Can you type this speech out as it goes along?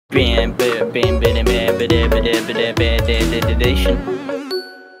Take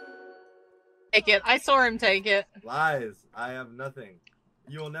it. I saw him take it. Lies. I have nothing.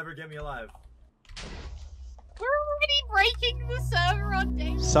 You will never get me alive. We're already breaking the server on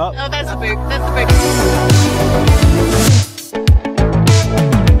day. Sup? Oh, that's a big. That's a big.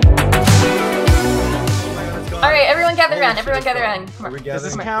 All right, everyone gather around. Everyone gather around. Come on. Does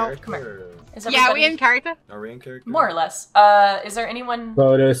this count? Come here. Is Yeah, are we in character? Are we in character? More or less. Is there anyone?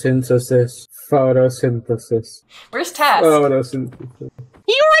 Photosynthesis. Photosynthesis. Where's Taz? Photosynthesis.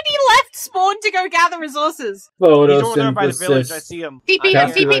 He already left spawn to go gather resources. He's over there by the village. I Photosynthesis. see him. TP them.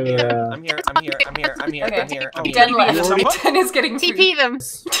 TP them. I'm here. I'm here. I'm here. I'm here. Okay. I'm here. I'm here. Den Is left. someone? Den is getting TP them.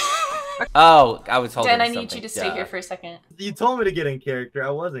 Oh, I was holding Den, I something. need you to stay here for a second. You told me to get in character.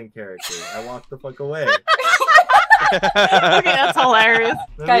 I was in character. I walked the fuck away. Okay, that's hilarious.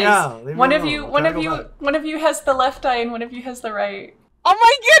 Guys, Leave me one of alone. you, I'm one trying of to go you, back. one of you has the left eye and one of you has the right. Oh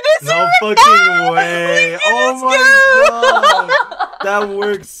my goodness! No you're fucking way! Look at Oh this my god! That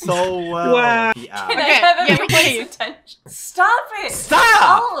works so well. Wow. Can Yeah. I Okay, have yeah, everyone's wait. attention? Stop it! Stop!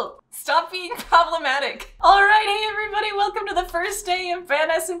 Oh, stop being problematic. Alright, hey everybody, welcome to the first day of Ban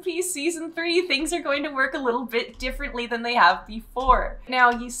SMP Season 3. Things are going to work a little bit differently than they have before. Now,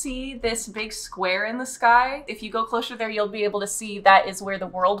 you see this big square in the sky? If you go closer there, you'll be able to see that is where the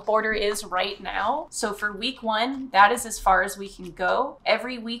world border is right now. So for week 1, that is as far as we can go.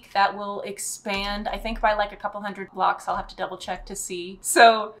 Every week that will expand, I think by like a couple hundred blocks. I'll have to double check to see.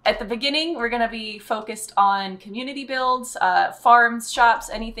 So at the beginning, we're gonna be focused on community builds, farms, shops,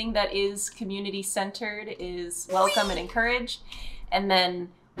 anything that is community centered is welcome and encouraged. And then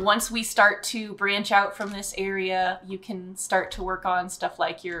once we start to branch out from this area, you can start to work on stuff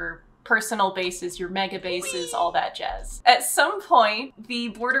like your personal bases, your mega bases, all that jazz. At some point, the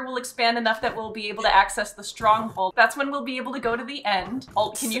border will expand enough that we'll be able to access the stronghold. That's when we'll be able to go to the end.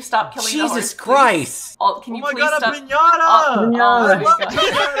 Alt, can you stop killing the horse, Jesus please? Christ! Alt, can Oh you my please god, stop? a pinata!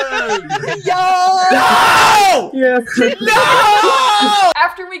 No! Yes. No!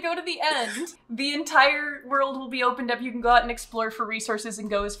 After we go to the end, the entire world will be opened up. You can go out and explore for resources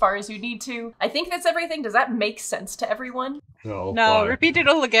and go as far as you need to. I think that's everything. Does that make sense to everyone? No. No, repeat it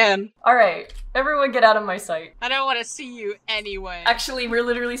all again. All right, everyone get out of my sight. I don't want to see you anyway. Actually, we're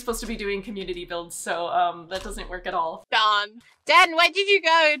literally supposed to be doing community builds, so that doesn't work at all. Done. Dan, where did you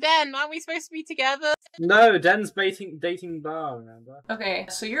go? Dan, aren't we supposed to be together? No, Den's dating Bar, remember? Okay,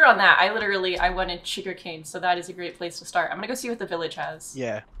 so you're on that. I wanted sugarcane, so that is a great place to start. I'm gonna go see what the village has.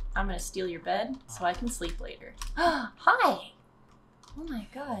 Yeah. I'm gonna steal your bed so I can sleep later. Hi! Oh my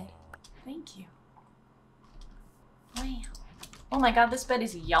god. Thank you. Wow. Oh my god, this bed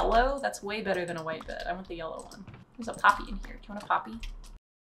is yellow? That's way better than a white bed. I want the yellow one. There's a poppy in here. Do you want a poppy?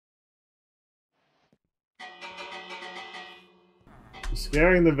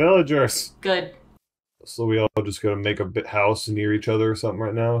 Scaring the villagers. Good. So we all just gotta make a bit house near each other or something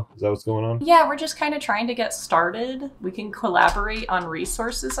right now? Is that what's going on? Yeah, we're just kind of trying to get started. We can collaborate on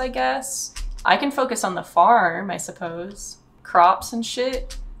resources, I guess. I can focus on the farm, I suppose. Crops and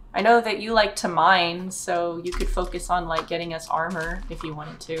shit. I know that you like to mine, so you could focus on like getting us armor if you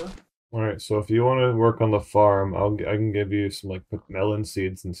wanted to. Alright, so if you want to work on the farm, I can give you some like melon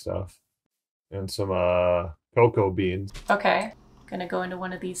seeds and stuff. And some cocoa beans. Okay. Gonna go into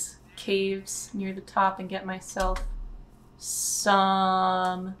one of these caves near the top and get myself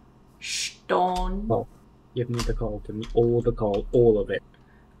some stone. Oh, give me the coal. Give me all the coal. All of it.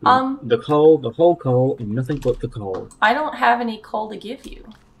 The coal, the whole coal, and nothing but the coal. I don't have any coal to give you.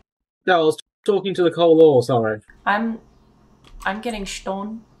 No, I was talking to the coal ore, sorry. I'm getting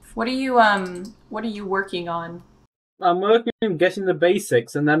stone. What are you working on? I'm working on getting the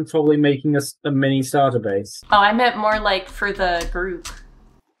basics and then probably making a mini starter base. Oh, I meant more like for the group.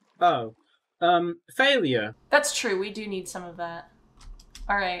 Oh. Failure. That's true, we do need some of that.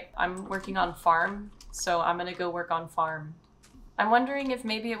 Alright, I'm working on farm, so I'm gonna go work on farm. I'm wondering if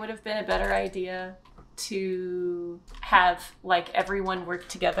maybe it would have been a better idea to have like everyone work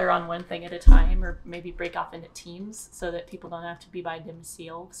together on one thing at a time, or maybe break off into teams so that people don't have to be by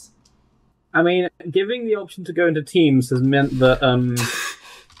themselves. I mean, giving the option to go into teams has meant that,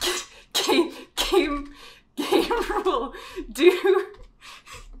 Game rule.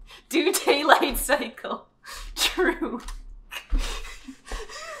 Do daylight cycle. True.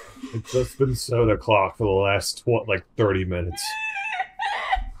 It's just been 7 o'clock for the last, 30 minutes.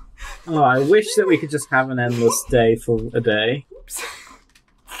 Oh, I wish that we could just have an endless day for a day. Oops.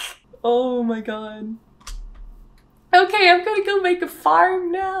 Oh my god. Okay, I'm gonna go make a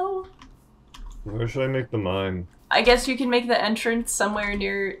farm now. Where should I make the mine? I guess you can make the entrance somewhere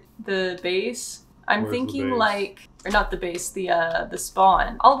near the base. I'm Where's the thinking base? like, or not the base, the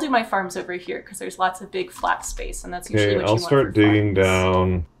spawn. I'll do my farms over here because there's lots of big flat space, and that's usually Okay, what I'll you start want for digging farms.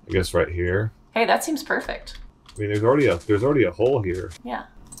 down. I guess right here. Hey, that seems perfect. I mean, there's already a hole here. Yeah.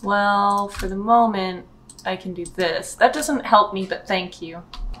 Well, for the moment, I can do this. That doesn't help me, but thank you.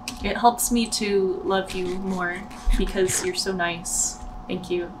 It helps me to love you more because you're so nice. Thank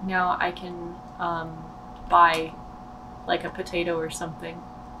you. Now I can buy like a potato or something.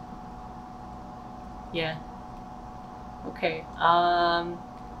 Yeah. Okay.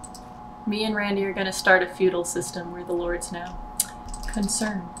 Me and Randy are gonna start a feudal system. We're the lords now.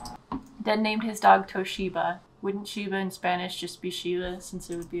 Concerned. Then named his dog Toshiba. Wouldn't Shiba in Spanish just be Sheila since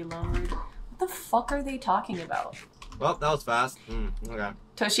it would be a loan word? What the fuck are they talking about? Well, that was fast. Okay.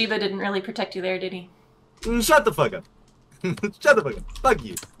 Toshiba didn't really protect you there, did he? Shut the fuck up. Shut the fuck up. Fuck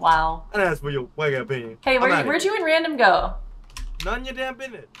you. Wow. I didn't ask for your fucking opinion. Hey, I'm outta where'd here. you and Random go? None of your damn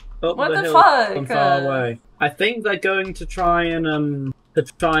business. Up What the hill fuck? From far away. I think they're going to try and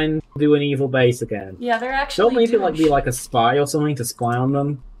do an evil base again. Yeah, they're Don't actually maybe doing like be like a spy or something to spy on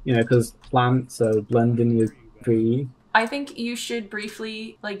them. You know, because plants blend in with tree. I think you should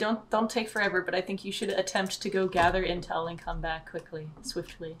briefly, like, don't take forever, but I think you should attempt to go gather intel and come back quickly,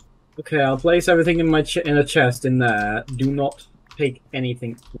 swiftly. Okay, I'll place everything in my in a chest in there. Do not take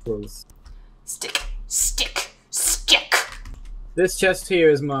anything close. Stick. This chest here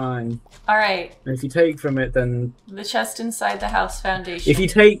is mine. All right, And if you take from it, then the chest inside the house foundation. if you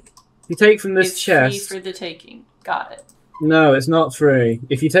take from this is chest, free for the taking. Got it. no, it's not free.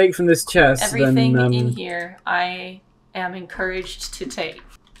 If you take from this chest, Everything then in here, I am encouraged to take.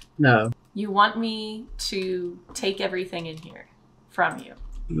 no, You want me to take everything in here from you?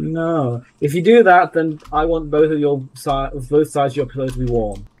 no. If you do that, then I want both sides of your pillow to be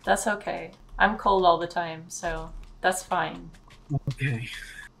warm. That's okay. I'm cold all the time, so that's fine. Okay.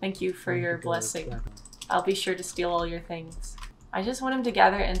 Thank you for your blessing. I'll be sure to steal all your things. I just want him to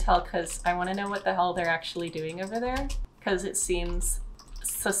gather intel because I want to know what the hell they're actually doing over there. Because it seems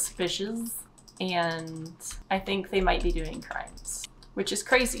suspicious and I think they might be doing crimes. Which is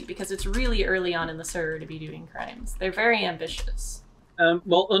crazy because it's really early on in the server to be doing crimes. They're very ambitious.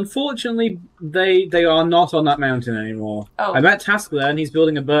 Well, unfortunately, they are not on that mountain anymore. Oh. I met Task there, and he's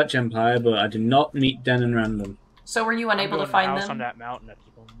building a birch empire, but I did not meet Den and Random. So were you unable to I'm building a find house them? on that mountain at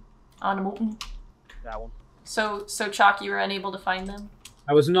the moment. On a mountain? That one. So Chalk, you were unable to find them?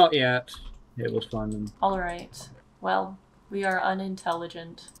 I was not yet able to find them. Alright. Well, we are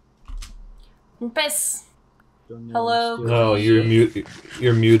unintelligent. Piss! Hello, No, you're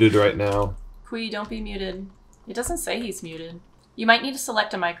muted right now. Kui, don't be muted. It doesn't say he's muted. You might need to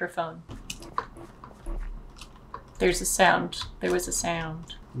select a microphone. There's a sound. There was a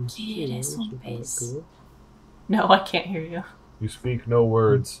sound. ¿Quieres un pez? No, I can't hear you. You speak no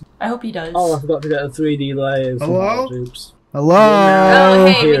words. I hope he does. Oh, I forgot to get the 3D layers. Hello? Oops. Hello? Oh,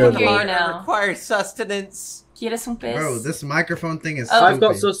 hey, we Here. can hear you It now. requires sustenance. ¿Quieres un pez? Bro, this microphone thing is Oh. stupid. I've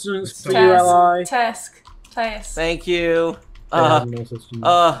got sustenance It's for so- you, Ally. Task. Thank you. They have no sustenance.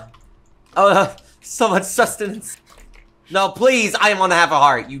 So much sustenance. No, please, I want to have a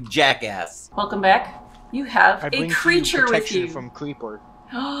heart, you jackass. Welcome back. You have I a bring to you creature with protection you. from creeper.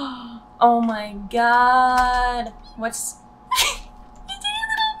 Oh my god. What's...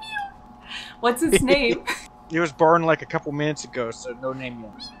 What's its name? He was born like a couple minutes ago, so no name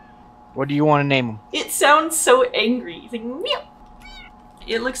yet. What do you want to name him? It sounds so angry. It's like, meow.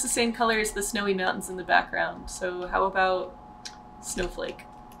 It looks the same color as the snowy mountains in the background, so how about Snowflake?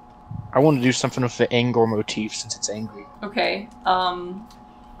 I want to do something with the anger motif since it's angry, Okay,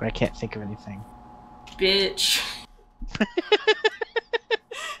 but I can't think of anything. bitch.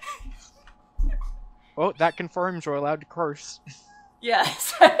 Well, that confirms we're allowed to curse.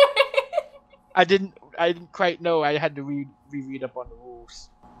 Yes. I didn't quite know. I had to reread up on the rules.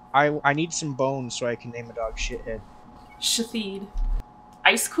 I need some bones so I can name a dog shithead. Shathid.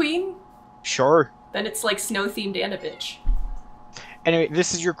 Ice Queen? Sure. Then it's like snow-themed and a bitch. Anyway,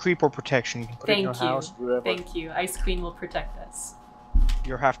 this is your creeper protection. You can put it in your Thank you. house, do whatever. Thank you. Ice Queen will protect us.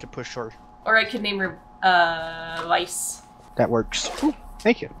 You'll have to push her. Or I could name her, Vice. That works. Ooh,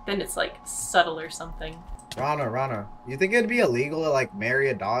 thank you. Then it's like subtle or something. Rana, you think it'd be illegal to like marry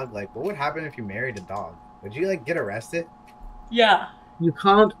a dog? Like, what would happen if you married a dog? Would you like get arrested? Yeah. You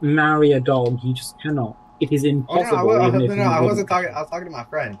can't marry a dog. You just cannot. It is Oh impossible. no, even if you I wasn't wouldn't. talking. I was talking to my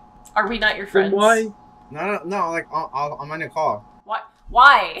friend. Are we not your Then friends? why? No, like I'm on a call.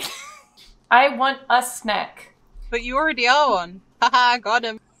 Why? I want a snack. But you already are one. Haha, got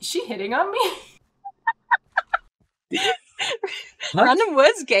him. Is she hitting on me? What? Random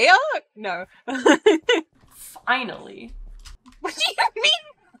words gay art? No. Finally. What do you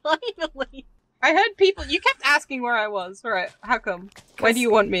mean, finally? I heard people. You kept asking where I was. All right, how come? Why do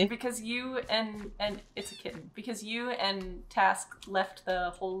you want me? Because you and it's a kitten. Because you and Task left the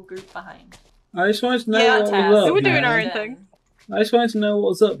whole group behind. I just wanted to know Yeah, what Task. was up. We were you doing know? our own thing. I just wanted to know what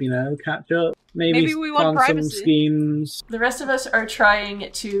was up, you know, catch up. Maybe we want plan some privacy. schemes. The rest of us are trying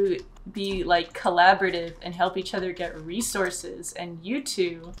to be like collaborative and help each other get resources, and you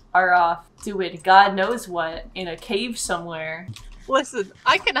two are off doing God knows what in a cave somewhere. Listen,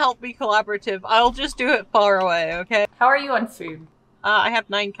 I can help be collaborative. I'll just do it far away, okay? How are you on food? I have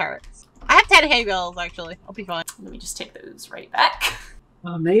 9 carrots. I have 10 hay bales, actually. I'll be fine. Let me just take those right back.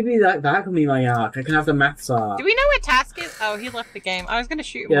 Oh, maybe that can be my arc. I can have the maths arc. Do we know where Task is? Oh, he left the game. I was gonna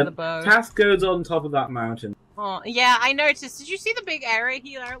shoot him Yeah, with a bow. Task goes on top of that mountain. Oh, yeah, I noticed. Did you see the big area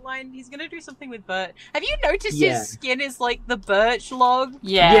he outlined? He's gonna do something with birch. Have you noticed Yeah. his skin is like the birch log?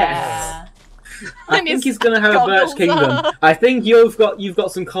 Yeah. Yes. I And think his he's gonna have a goggles Birch Kingdom. are- I think you've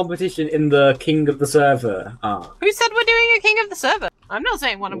got some competition in the King of the Server arc. Who said we're doing a King of the Server? I'm not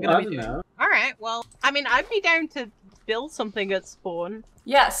saying what I'm Well, gonna I be don't doing. know. Alright, well, I mean, I'd be down to build something at spawn.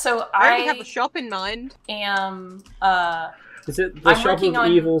 Yeah, so I already have a shop in mind. am Is it the I'm Shop working of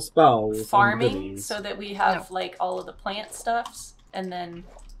on Evil Spells? and farming goodies? so that we have like all of the plant stuffs, and then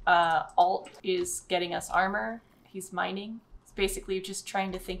Alt is getting us armor. He's mining. It's basically just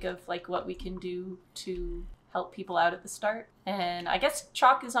trying to think of like what we can do to help people out at the start. And I guess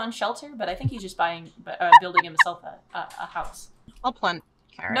Chalk is on shelter, but I think he's just building himself a house. I'll plant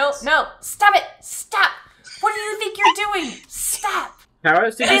carrots. No, stop it! Stop! What do you think you're doing? Stop!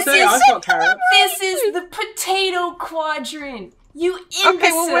 Carrots? Did you This say? is- I've got carrots. This is the potato quadrant! You imbecile!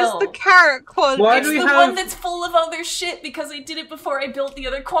 Okay, well, where's the carrot quadrant? Why It's do we the have- one that's full of other shit because I did it before I built the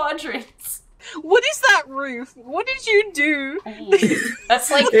other quadrants. What is that roof? What did you do? That's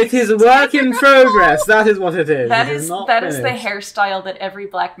like It is work in progress. That is what it is. that It is not that is the finished. hairstyle that every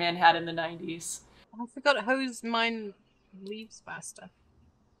black man had in the 90s. I forgot hose mine leaves faster.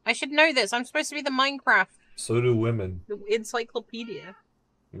 I should know this. I'm supposed to be the Minecraft So do women. the encyclopedia.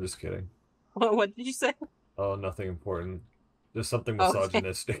 I'm just kidding. What did you say? Oh, nothing important. Just something Okay.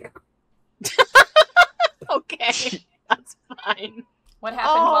 misogynistic. Okay, that's fine. What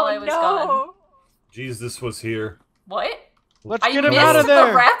happened while I was gone? Jesus was here. What? Let's I get him missed out of the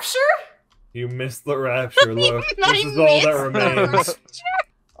there. rapture? You missed the rapture. Look, I this is all that missed remains.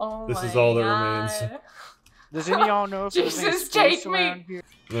 Oh This my is all that God. remains. Does any of y'all know if there's any Jesus, space take me. around here?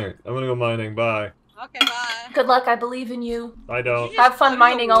 Alright, I'm gonna go mining. Bye. Okay, bye. Good luck, I believe in you. I don't. Have fun put in a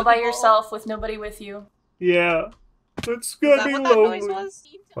mining all by wooden bowl? yourself with nobody with you. Yeah. It's Is gonna that be what that noise lonely. was?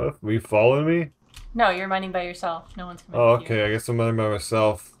 What? Are you following me? No, you're mining by yourself. No one's coming Oh, with you. okay. I guess I'm mining by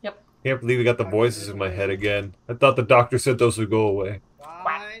myself. Yep. Can't believe I got the voices in my head again. I thought the doctor said those would go away.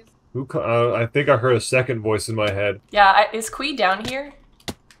 Guys, I think I heard a second voice in my head. Yeah, is Quee down here?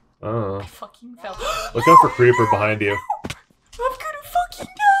 I don't know. I fucking fell. Look out for Creeper behind you. I'm gonna fucking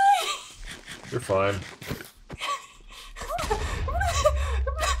die! You're fine.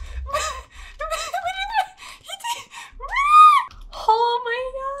 Oh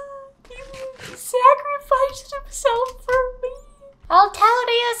my God! He sacrificed himself for me!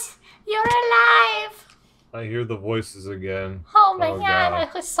 Altarius, you're alive! I hear the voices again. Oh my Oh, God, God. I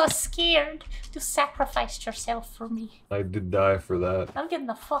was so scared. You sacrificed yourself for me. I did die for that. I'm getting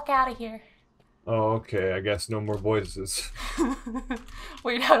the fuck out of here. Oh, okay. I guess no more voices.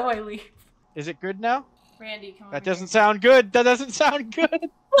 Wait, how do I leave? Is it good now? Randy, come over That doesn't sound good. That doesn't sound good. here.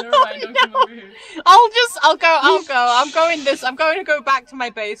 Never mind, don't come over here. I'll go. I'm going to go back to my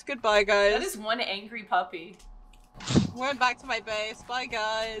base. Goodbye, That guys. is one angry puppy. Going back to my base. Bye,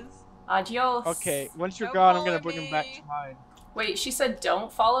 guys. Adios. Okay, once you're Don't gone, I'm gonna follow bring him back me. to mine. Wait, she said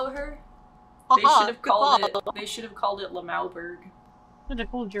don't follow her? They Haha, should have called goodbye. it. They should have called it Lamauberg. Should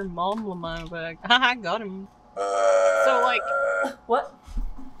have called your mom Lamauberg. Haha, got him. So, like, What?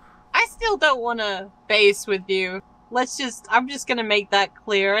 I still don't want to base with you. I'm just gonna make that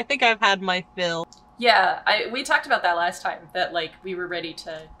clear. I think I've had my fill. Yeah, we talked about that last time. That like we were ready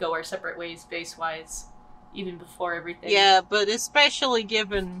to go our separate ways, base wise, even before everything. Yeah, but especially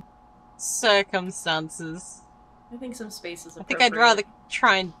given circumstances. I think some space is I appropriate. think I'd rather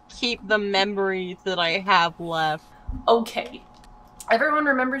try and keep the memory that I have left. Okay. Everyone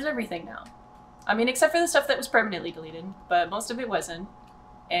remembers everything now. I mean, except for the stuff that was permanently deleted, but most of it wasn't.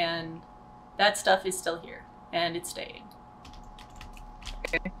 And that stuff is still here. And it's staying.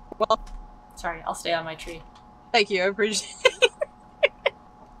 Okay. Well, Sorry, I'll stay on my tree. thank you, I appreciate it.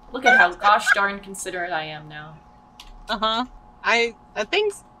 Look at how gosh darn considerate I am now. Uh-huh. I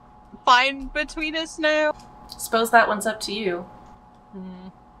think's fine between us now. Suppose that one's up to you.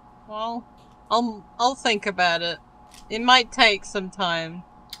 Well, I'll think about it. It might take some time.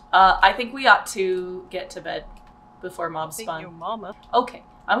 I think we ought to get to bed before mobs Think spawn. your mama. Okay,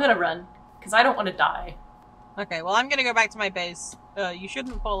 I'm gonna run, because I don't want to die. Okay, well I'm gonna go back to my base. You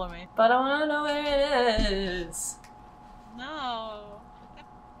shouldn't follow me. But I want to know where it is. No.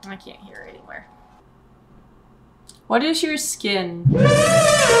 I can't hear it anywhere. What is your skin?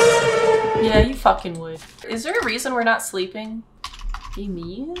 Yeah, you fucking would. Is there a reason we're not sleeping?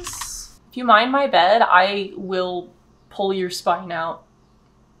 Emies? If you mind my bed, I will pull your spine out.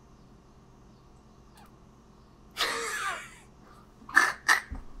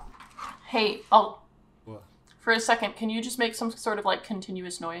 Hey, What? for a second, can you just make some sort of like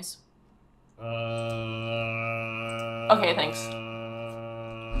continuous noise? Okay, thanks.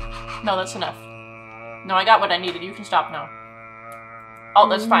 No, that's enough. No, I got what I needed. You can stop now. Oh,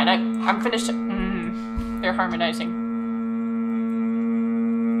 that's fine. I'm finished. They're harmonizing.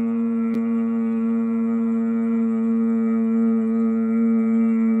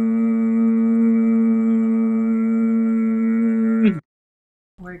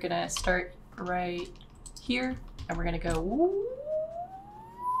 We're gonna start right here, and we're gonna go.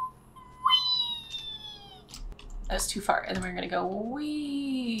 That's too far, and then we're gonna go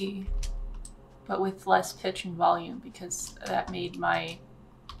wee, but with less pitch and volume because that made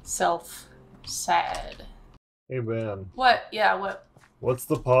myself sad. Hey man, What? Yeah, what? what's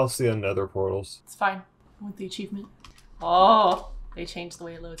the policy on nether portals? It's fine. I want the achievement. Oh, they changed the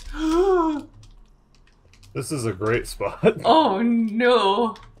way it loads. This is a great spot. Oh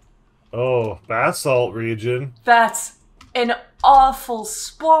no. Oh, basalt region. That's an awful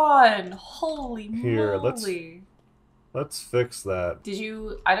spawn. Holy Here, moly. Let's fix that. Did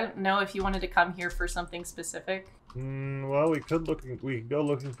you, I don't know if you wanted to come here for something specific. Well, we could go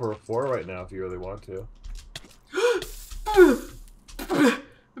looking for a floor right now if you really want to.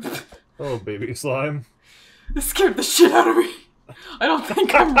 Oh, baby slime. This scared the shit out of me. I don't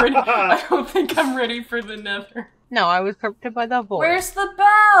think I'm ready. I don't think I'm ready for the nether. No, I was corrupted by the void. Where's the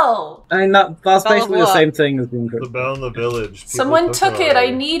bell? I mean, that's Bell of basically the what? same thing as being The corrupted. bell in the village. People Someone took it. I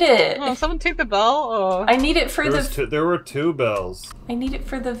already. need it. Oh, someone took the bell, or I need it for There were two bells. I need it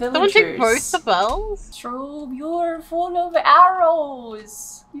for the someone villagers. took both the bells. Strobe, you're full of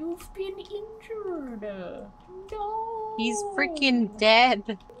arrows. You've been injured. No. He's freaking dead.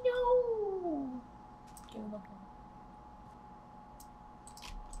 No. Give him a ball.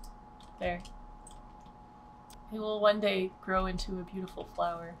 There. He will one day grow into a beautiful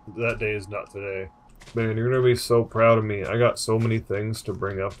flower. That day is not today. Man, you're gonna be so proud of me. I got so many things to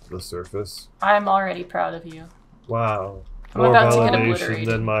bring up to the surface. I'm already proud of you. Wow. I'm More about to get validation obliterated.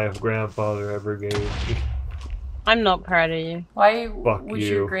 than my grandfather ever gave me. I'm not proud of you. Why Fuck would you.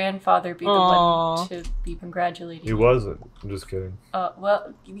 your grandfather be the Aw. one to be congratulating He you? wasn't. I'm just kidding.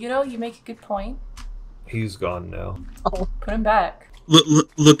 Well, you know, you make a good point. He's gone now. Oh, Put him back.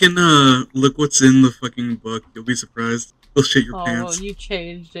 Look what's in the fucking book. You'll be surprised. You'll shit your oh, pants. you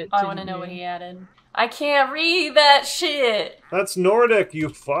changed it. I want to know what he added. I can't read that shit. That's Nordic, you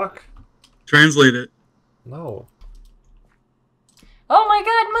fuck. Translate it. No. Oh my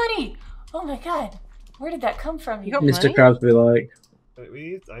god, money! Oh my god, where did that come from? You got Mr. money? Krabs be like,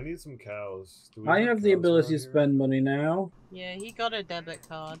 I need some cows. Do we I have the cows ability to around here? spend money now. Yeah, he got a debit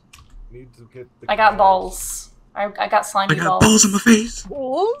card. Need to get the I got cows. balls. I got slimy I got balls. balls in my face.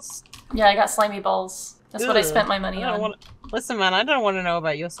 Balls? Yeah, I got slimy balls. That's what I Ugh. spent my money I don't on. wanna... Listen, man, I don't want to know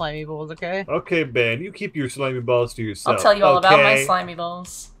about your slimy balls, okay? Okay, Ben, you keep your slimy balls to yourself. I'll tell you all about my okay? slimy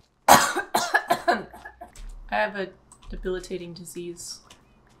balls. I have a debilitating disease.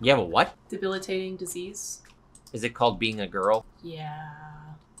 You have a what? Debilitating disease? Is it called being a girl? Yeah.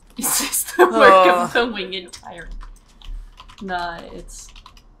 It's just the work of the winged tyrant. Nah, it's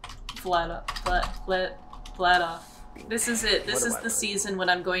flat off. This is it. This What is do I the learn? season when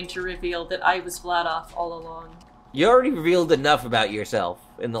I'm going to reveal that I was flat off all along. You already revealed enough about yourself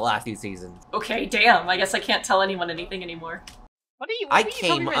in the last few seasons. Okay, damn. I guess I can't tell anyone anything anymore. What are you? I What are you came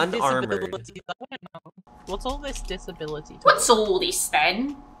talking about unarmored. disabilities? I wanna know. What's all this disability? talk? What's all this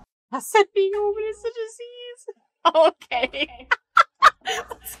then? I said being orphan is a disease. Okay.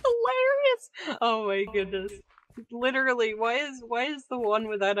 That's hilarious. Oh my goodness. Literally, why is the one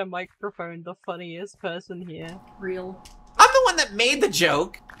without a microphone the funniest person here? Real. I'm the one that made the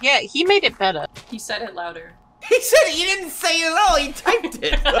joke. Yeah, he made it better. He said it louder. He said he didn't say it at all. He typed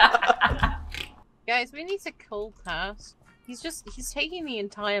it. Guys, we need to kill Task. He's taking the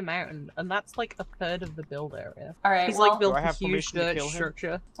entire mountain, and that's like a third of the build area. Alright, He's well, like built Do I a have huge permission to dirt kill him?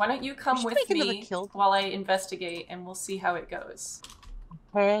 structure. why don't you come We should with make another me kill. while I investigate and we'll see how it goes.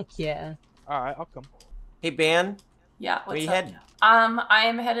 Heck yeah. Alright, I'll come. Hey, Ban. Yeah, Where what's you up? heading? I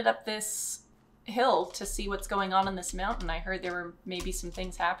am headed up this hill to see what's going on this mountain. I heard there were maybe some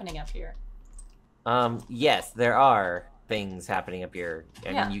things happening up here. Yes, there are things happening up here. I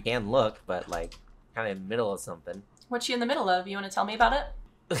Yeah. mean, you can look, but like, kind of in the middle of something. What you in the middle of? You want to tell me about it?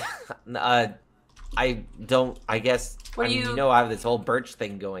 I don't. I guess. What I do mean, you- you know, I have this whole birch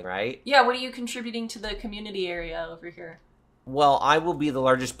thing going, right? Yeah, what are you contributing to the community area over here? Well, I will be the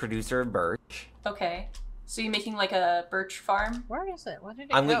largest producer of birch. Okay. So you're making like a birch farm? Where is it? What did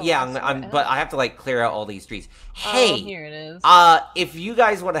it I'm go? yeah, I saw I'm it. but I have to like clear out all these trees. Oh, Hey, here it is. if you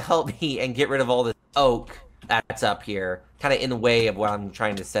guys want to help me and get rid of all this oak that's up here, kind of in the way of what I'm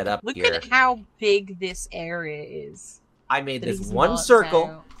trying to set up Look here, at how big this area is. I made that this he's one marked circle.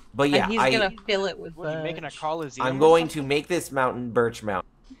 out. But yeah, And he's gonna fill it with What, are you making a birch. coliseum? I'm or going something? to make this mountain birch mountain,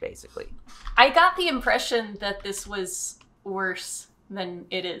 basically. I got the impression that this was worse than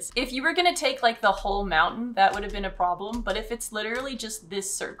it is. If you were gonna take like the whole mountain, that would have been a problem. But if it's literally just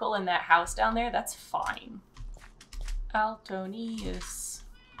this circle and that house down there, that's fine. Altonius.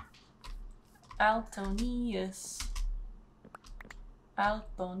 Altonius.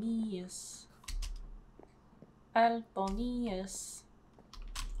 Altonius. Altonius.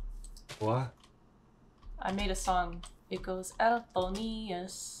 What? I made a song. It goes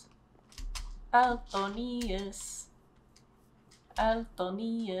Altonius. Altonius.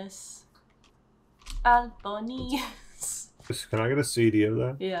 Altonius. Altonius. Can I get a CD of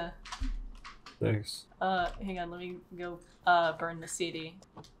that? Yeah. Thanks. Hang on, let me go burn the CD.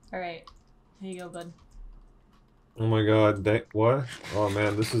 Alright. Here you go, bud. Oh my god, what? Oh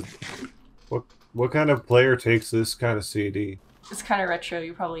man, this is... What kind of player takes this kind of CD? It's kind of retro,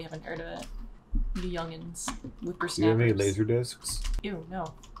 you probably haven't heard of it. The youngins. Do you have any Whippersnappers. laser discs? Ew, no.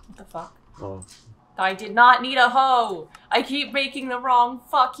 What the fuck? Oh. I did not need a hoe! I keep making the wrong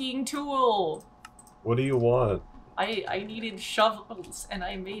fucking tool! What do you want? I needed shovels and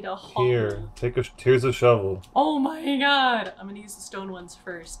I made a hoe. Here, here's a shovel. Oh my god! I'm gonna use the stone ones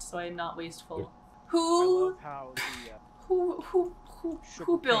first so I'm not wasteful. I Who love how the, who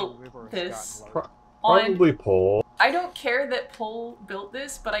Sugarcane built River has this? gotten lower. Probably Pole. I don't care that Pole built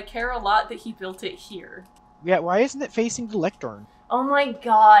this, but I care a lot that he built it here. Yeah, why isn't it facing the lectern? Oh my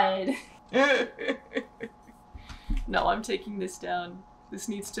god. No, I'm taking this down. This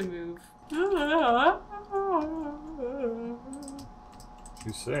needs to move.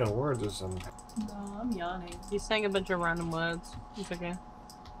 You saying words or something? No, I'm yawning. He's saying a bunch of random words. It's okay.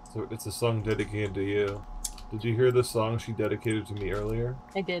 So it's a song dedicated to you. Did you hear the song she dedicated to me earlier?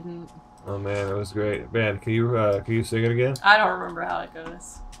 I didn't. Oh man, it was great. Man, can you sing it again? I don't remember how it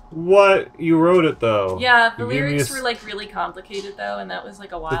goes. What? You wrote it though. Yeah, the You gave me lyrics a were like really complicated though, and that was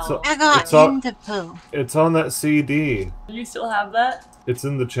like a while a- ago. I got It's all- Interpol. It's on that CD. You still have that? It's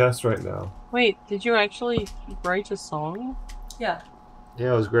in the chest right now. Wait, did you actually write a song? Yeah,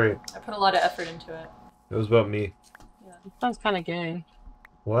 Yeah, it was great. I put a lot of effort into it. It was about me. It sounds kind of gay.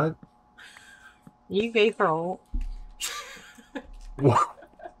 What? You gay girl. What?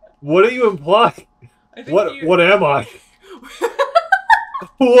 What do you imply? I think What am I?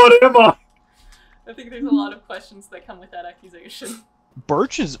 What am I? I think there's a lot of questions that come with that accusation.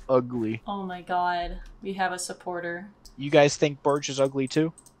 Birch is ugly. Oh my god, we have a supporter. You guys think Birch is ugly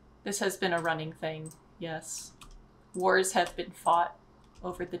too? This has been a running thing, yes. Wars have been fought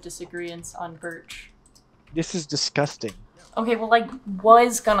over the disagreements on Birch. This is disgusting. Okay, well, I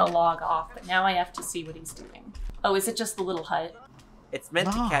was gonna log off, but now I have to see what he's doing. Oh, is it just the little hut? It's meant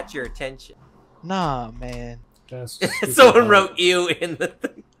No. to catch your attention. Nah, man. That's stupid. Someone wrote you in the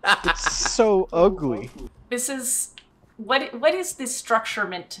thing. It's so ugly. This is... What is this structure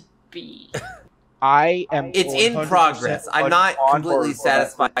meant to be? I am. It's in 100% progress. I'm not on completely board for that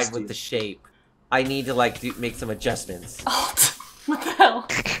satisfied next with the season. shape. I need to like make some adjustments. Alt. What the hell?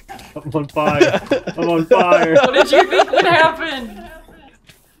 I'm on fire. I'm on fire. What did you think would happen?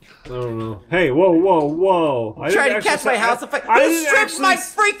 I don't know. Hey, whoa, whoa, whoa! I Try didn't to catch my actually- house on fire. I You didn't stripped my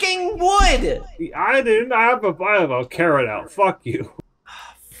actually- freaking wood! I didn't. I have a carrot out. Fuck you.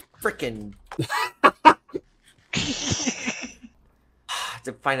 Frickin'.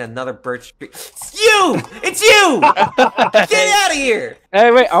 To find another birch tree. It's you! It's you! Get out of here!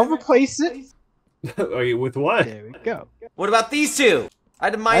 Hey, wait, I'll replace it. Are you with what? There we go. What about these two? I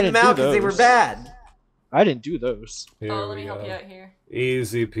had to mine them didn't do out because they were those. bad. I didn't do those. Here Oh, let we me help go. you out here.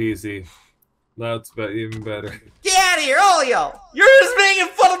 Easy peasy. That's even better. Get out of here, all of y'all! You're just making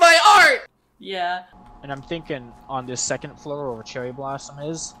fun of my art! Yeah. And I'm thinking on this second floor where Cherry Blossom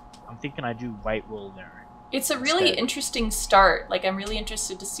is, I'm thinking I do white wool there. It's a really Instead. interesting start. Like, I'm really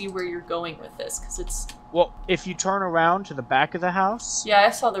interested to see where you're going with this, because it's... Well, if you turn around to the back of the house, Yeah, I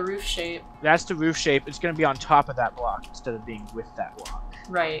saw the roof shape. that's the roof shape. It's going to be on top of that block instead of being with that block.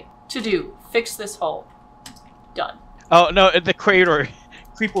 Right. to do. Fix this hole. Done. Oh no, the creeper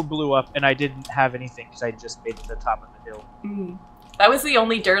blew up, and I didn't have anything because I just made it to the top of the hill. That was the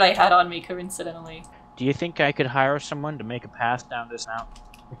only dirt I had on me, coincidentally. Do you think I could hire someone to make a path down this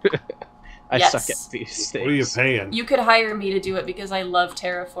mountain? I Yes. suck at these things. What are you paying? You could hire me to do it because I love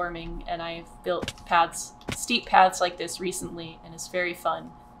terraforming, and I've built paths, steep paths like this recently, and it's very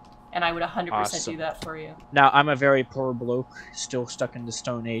fun. And I would 100% Awesome. do that for you. Now, I'm a very poor bloke, still stuck in the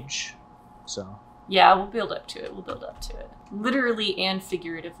Stone Age, so... Yeah, we'll build up to it. We'll build up to it. Literally and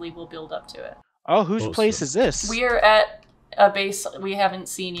figuratively, we'll build up to it. Oh, whose Awesome. place is this? We are at a base we haven't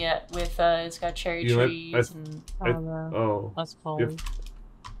seen yet with, it's got cherry You know, trees and... Oh. That's cool.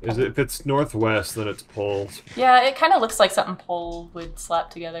 If it's northwest, then it's poles. Yeah, it kind of looks like something Pole would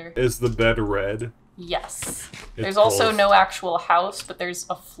slap together. Is the bed red? Yes. It's There's also poles. no actual house, but there's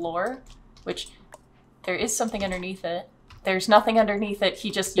a floor, which there is something underneath it. There's nothing underneath it.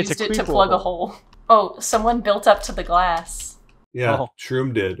 He just It's a used it to creeper plug a hole. hole. Oh, someone built up to the glass. Yeah, Oh.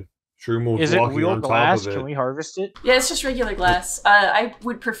 Shroom did. Shroom was Is it walking real on glass? top of it. Can we harvest it? Yeah, it's just regular glass. I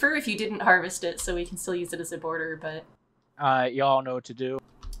would prefer if you didn't harvest it so we can still use it as a border, but... Y'all know what to do.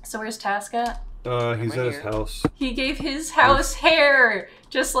 So where's Task at? He's Right at his here. house. He gave his house hair,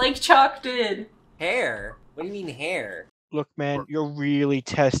 just like Chalk did. Hair? What do you mean hair? Look, man, you're really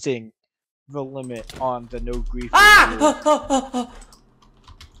testing the limit on the no grief. rule. Ah!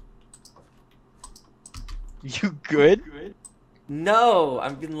 You good? No,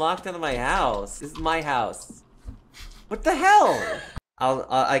 I've been locked out of my house. This is my house. What the hell?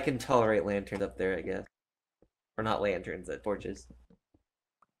 I can tolerate lanterns up there, I guess. Or not lanterns, torches.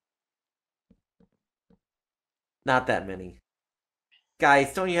 Not that many.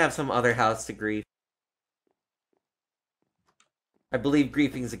 Guys, don't you have some other house to grief? I believe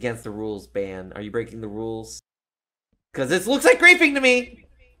griefing's against the rules ban. Are you breaking the rules? Because this looks like griefing to me!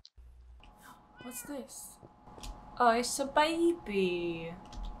 What's this? Oh, it's a baby.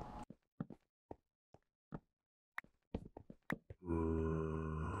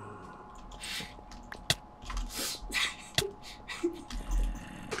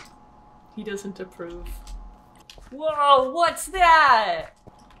 He doesn't approve. Whoa, what's that?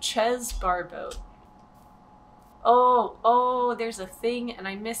 Ches Barboat. Oh, there's a thing and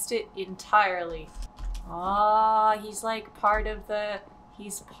I missed it entirely. Ah, he's like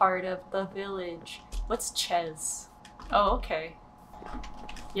he's part of the village. What's Ches? Oh, okay.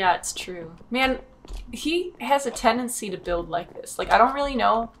 Yeah, it's true. Man, he has a tendency to build like this. Like, I don't really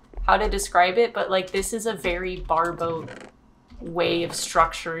know how to describe it, but like this is a very Barboat way of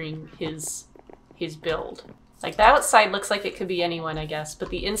structuring his build. Like the outside looks like it could be anyone, I guess, but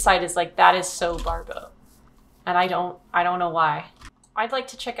the inside is like, that is so Barboat. And I don't know why. I'd like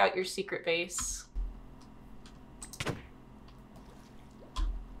to check out your secret base.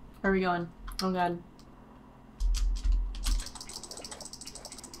 Where are we going? Oh god.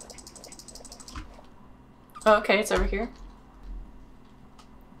 Oh, okay, it's over here.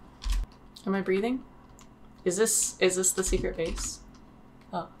 Am I breathing? Is this the secret base?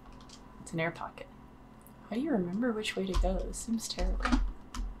 Oh, it's an air pocket. How do you remember which way to go? This seems terrible.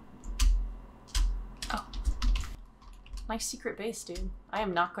 Oh. My secret base, dude. I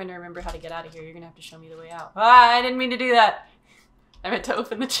am not going to remember how to get out of here. You're gonna have to show me the way out. Ah, I didn't mean to do that. I meant to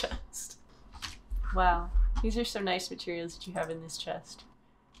open the chest. Wow. These are some nice materials that you have in this chest.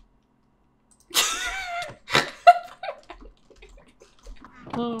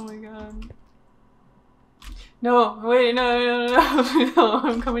 Oh my god. No, wait, no, no,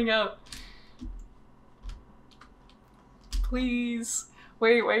 I'm coming out. Please.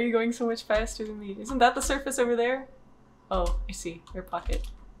 Wait, why are you going so much faster than me? Isn't that the surface over there? Oh, I see. Air pocket.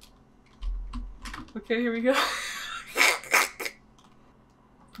 Okay, here we go.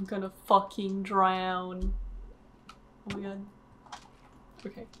 I'm gonna fucking drown. Oh my god.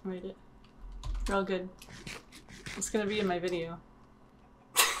 Okay, I made it. We're all good. It's gonna be in my video.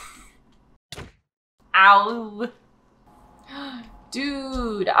 Ow!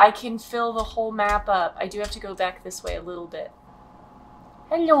 Dude, I can fill the whole map up. I do have to go back this way a little bit.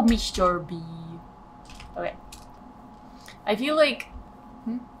 Hello, Mr. B. Okay. I feel like...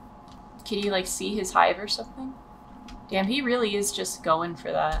 Can you, like, see his hive or something? Damn, he really is just going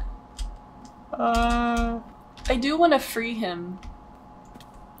for that. I do want to free him.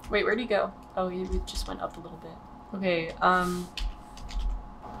 Wait, where'd he go? Oh, he just went up a little bit. Okay,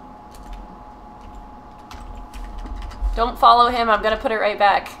 don't follow him, I'm gonna put it right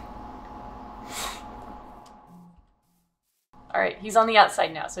back. Alright, he's on the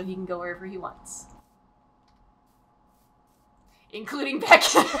outside now, so he can go wherever he wants. Including back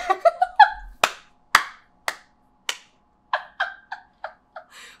here.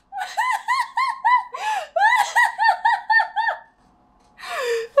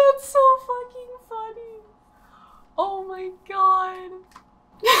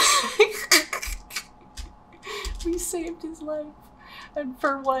 saved his life. And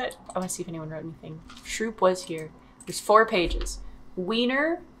for what? I want to see if anyone wrote anything. Shroop was here. There's 4 pages.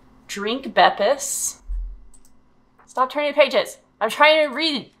 Wiener, drink Beppis. Stop turning pages. I'm trying to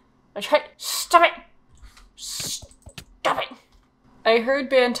read. Stop it. Stop it. I heard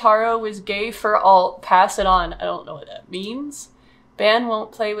Bantaro was gay for alt. Pass it on. I don't know what that means. Ban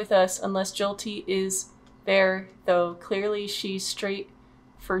won't play with us unless Jolty is there, though clearly she's straight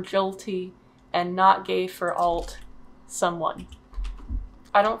for Jolty and not gay for alt someone.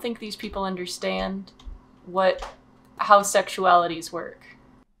 I don't think these people understand how sexualities work.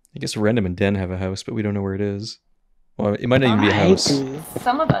 I guess Random and Den have a house, but we don't know where it is. Well, it might not even be a house.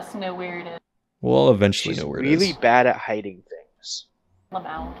 Some of us know where it is. We'll eventually know where it is. Really bad at hiding things.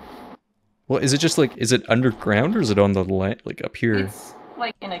 Lamau. Well, is it just like, is it underground or is it on the land, like up here? It's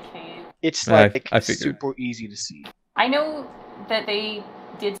like in a cave. It's like I figured. super easy to see. I know that they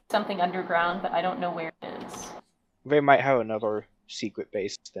did something underground, but I don't know where it is. They might have another secret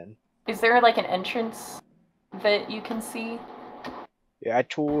base then. Is there like an entrance that you can see? Yeah, I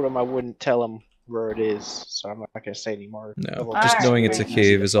told him I wouldn't tell him where it is, so I'm not gonna say anymore. No, just knowing it's a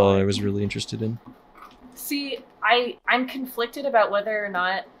cave is all I was really interested in. See, I'm conflicted about whether or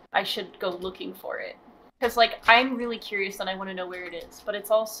not I should go looking for it. Because, like, I'm really curious and I want to know where it is, but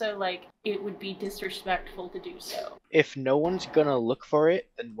it's also, like, it would be disrespectful to do so. If no one's gonna look for it,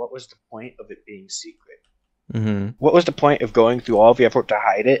 then what was the point of it being secret? Mm-hmm. What was the point of going through all the effort to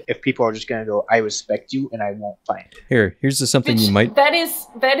hide it if people are just gonna go, I respect you and I won't find it? Here's something you might... That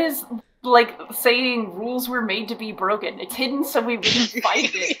is like saying rules were made to be broken. It's hidden so we wouldn't find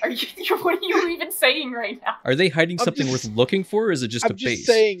it. What are you even saying right now? Are they hiding something worth looking for, or is it just a base? I'm just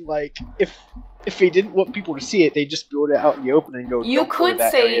saying, like, if they didn't want people to see it, they just build it out in the open and go. You could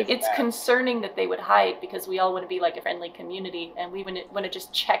say it's concerning that they would hide because we all want to be like a friendly community and we want to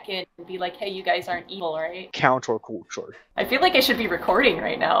just check in and be like, hey, you guys aren't evil, right? Counterculture. I feel like I should be recording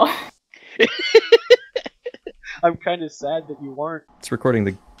right now. I'm kind of sad that you weren't. It's recording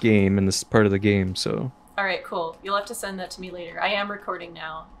the game, and this is part of the game, so... Alright, cool. You'll have to send that to me later. I am recording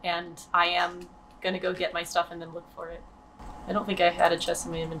now, and I am gonna go get my stuff and then look for it. I don't think I had a chest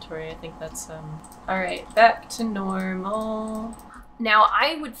in my inventory. I think that's, Alright, back to normal. Now,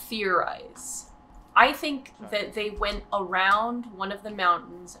 I would theorize. I think that they went around one of the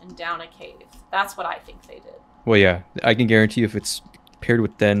mountains and down a cave. That's what I think they did. Well, yeah. I can guarantee if it's paired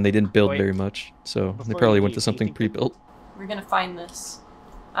with Den, they didn't build very much, so they probably went to something pre-built. We're gonna find this.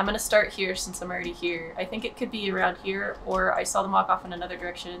 I'm gonna start here since I'm already here. I think it could be around here, or I saw them walk off in another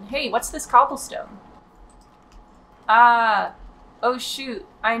direction. Hey, what's this cobblestone? Ah, oh shoot.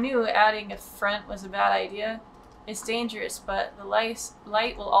 I knew adding a front was a bad idea. It's dangerous, but the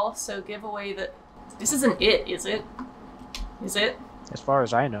light will also give away the... This isn't it, is it? Is it? As far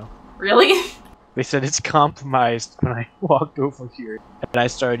as I know. Really? They said it's compromised when I walked over here. And I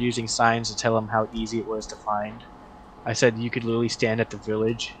started using signs to tell them how easy it was to find. I said you could literally stand at the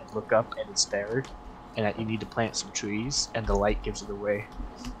village and look up and it's there. And that you need to plant some trees and the light gives it away.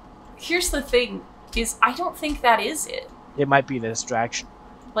 Here's the thing, is I don't think that is it. It might be the distraction.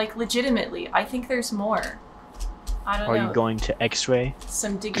 Like, legitimately, I think there's more. I don't know. Are you going to x-ray?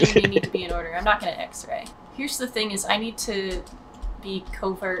 Some digging may need to be in order. I'm not going to x-ray. Here's the thing is I need to be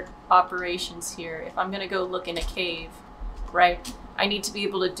covert operations here. If I'm going to go look in a cave, right, I need to be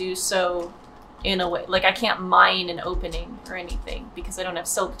able to do so in a way. Like, I can't mine an opening or anything because I don't have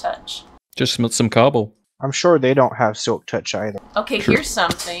silk touch. Just some cobble. I'm sure they don't have silk touch either. Okay, here's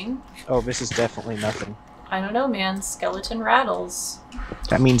something. Oh, this is definitely nothing. I don't know, man. Skeleton rattles.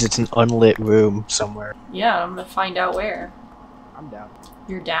 That means it's an unlit room somewhere. Yeah, I'm gonna find out where. I'm down.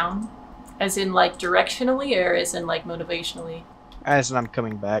 You're down? As in, like, directionally, or as in, like, motivationally? As in I'm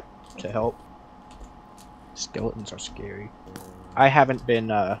coming back to help. Skeletons are scary. I haven't been,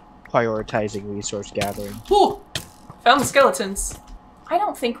 prioritizing resource gathering. Whew! Found the skeletons. I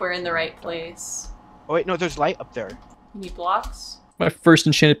don't think we're in the right place. Oh wait, no, there's light up there. You need blocks? My first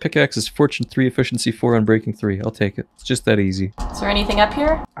enchanted pickaxe is Fortune 3, Efficiency 4, Unbreaking 3. I'll take it. It's just that easy. Is there anything up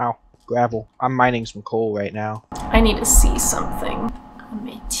here? Ow. Gravel. I'm mining some coal right now. I need to see something.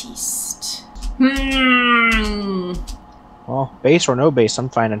 Amethyst. Well, base or no base, I'm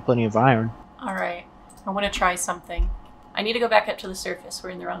finding plenty of iron. Alright. I want to try something. I need to go back up to the surface.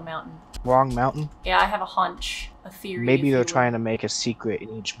 We're in the wrong mountain. Wrong mountain? Yeah, I have a hunch. A theory. Maybe they're trying to make a secret in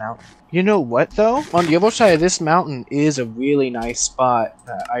each mountain. You know what, though? On the other side of this mountain is a really nice spot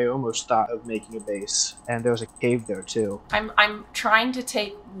that I almost thought of making a base. And there's a cave there, too. I'm trying to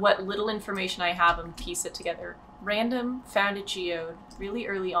take what little information I have and piece it together. Random found a geode really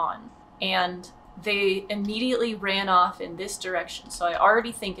early on. And they immediately ran off in this direction. So I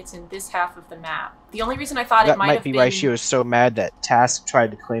already think it's in this half of the map. The only reason I thought That it might might have be been... why she was so mad that Task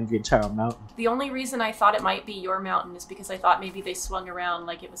tried to claim the entire mountain. The only reason I thought it might be your mountain is because I thought maybe they swung around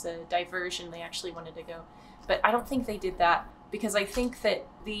like it was a diversion they actually wanted to go. But I don't think they did that, because I think that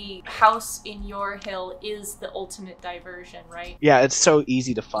the house in your hill is the ultimate diversion, right? Yeah, it's so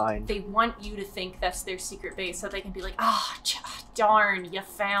easy to find. They want you to think that's their secret base so they can be like, ah, darn, you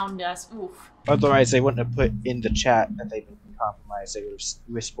found us. Oof. Otherwise, they wouldn't have put in the chat that they've been compromised. They would have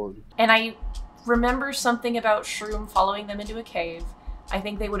whispered. And I remember something about Shroom following them into a cave. I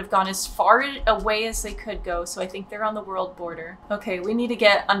think they would have gone as far away as they could go, so I think they're on the world border. Okay, we need to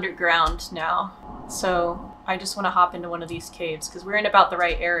get underground now. So I just want to hop into one of these caves, because we're in about the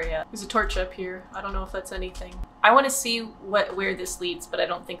right area. There's a torch up here. I don't know if that's anything. I want to see where this leads, but I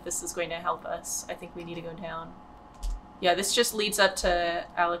don't think this is going to help us. I think we need to go down. Yeah, this just leads up to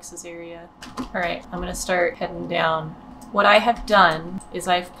Alex's area. Alright, I'm going to start heading down. What I have done is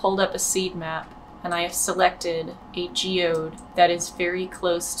I've pulled up a seed map, and I have selected a geode that is very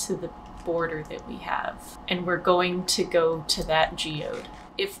close to the border that we have. And we're going to go to that geode.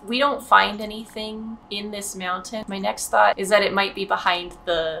 If we don't find anything in this mountain, my next thought is that it might be behind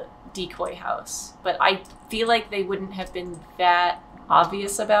the decoy house. But I feel like they wouldn't have been that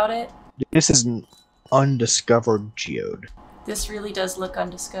obvious about it. This is an undiscovered geode. This really does look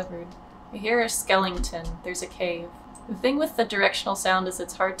undiscovered. I hear a skeleton. There's a cave. The thing with the directional sound is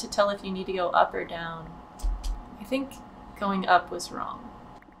it's hard to tell if you need to go up or down. I think going up was wrong.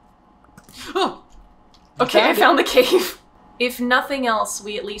 Oh! Okay, I found the cave. If nothing else,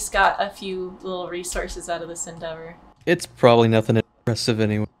 we at least got a few little resources out of this endeavor. It's probably nothing impressive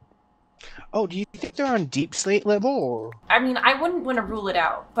anyway. Oh, do you think they're on deep slate level, or? I mean, I wouldn't want to rule it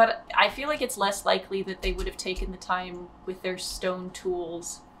out, but I feel like it's less likely that they would have taken the time with their stone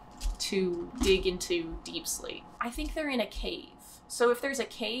tools to dig into deep slate. I think they're in a cave. So if there's a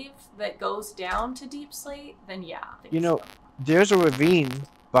cave that goes down to deep slate, then yeah. You know, there's a ravine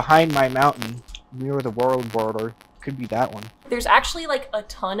behind my mountain near the world border. Could be that one. There's actually like a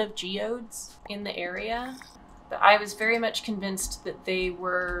ton of geodes in the area, but I was very much convinced that they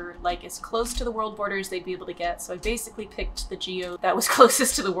were like as close to the world border as they'd be able to get. So I basically picked the geode that was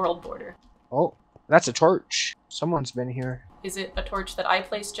closest to the world border. Oh, that's a torch. Someone's been here. Is it a torch that I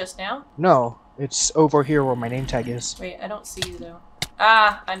placed just now? No, it's over here where my name tag is. Wait, I don't see you though.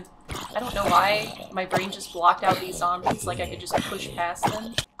 Ah, I don't know why my brain just blocked out these zombies, like I could just push past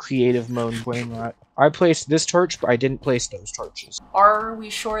them. Creative mode brain rot. I placed this torch, but I didn't place those torches. Are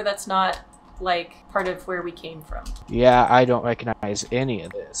we sure that's not, like, part of where we came from? Yeah, I don't recognize any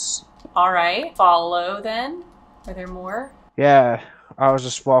of this. Alright, follow then. Are there more? Yeah, I was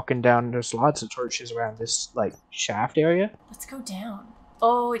just walking down. There's lots of torches around this, like, shaft area. Let's go down.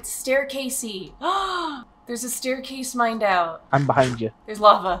 Oh, it's staircasey. There's a staircase mined out. I'm behind you. There's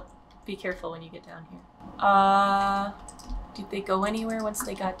lava. Be careful when you get down here. Did they go anywhere once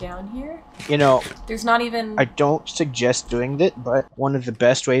they got down here? You know, there's not even... I don't suggest doing it, but one of the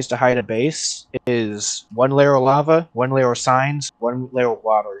best ways to hide a base is one layer of lava, one layer of signs, one layer of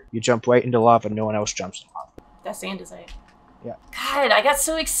water. You jump right into lava, no one else jumps in lava. That's andesite. Yeah. God, I got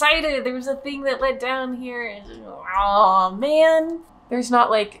so excited. There was a thing that led down here. And... oh, man. There's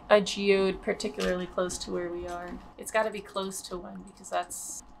not like a geode particularly close to where we are. It's got to be close to one because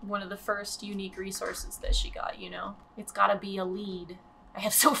that's one of the first unique resources that she got, you know? It's got to be a lead. I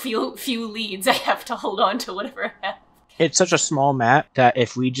have so few leads, I have to hold on to whatever I have. It's such a small map that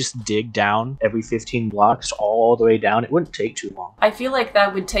if we just dig down every 15 blocks all the way down, it wouldn't take too long. I feel like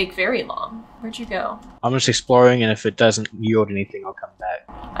that would take very long. Where'd you go? I'm just exploring, and if it doesn't yield anything, I'll come back.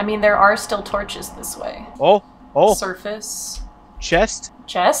 I mean, there are still torches this way. Oh! Surface. Chest?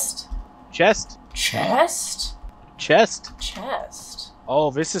 Chest? Chest? Chest? Chest? Chest. Oh,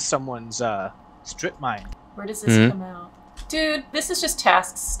 this is someone's, strip mine. Where does this come out? Dude, this is just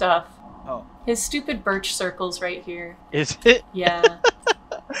task stuff. Oh. His stupid birch circle's right here. Is it? Yeah.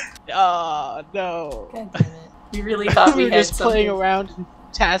 Oh, no. God damn it. We really thought we were had just something. playing around in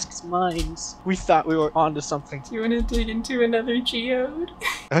Task's mines. We thought we were onto something. Do you want to dig into another geode?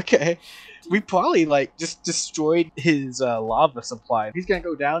 Okay. We probably, like, just destroyed his lava supply. He's gonna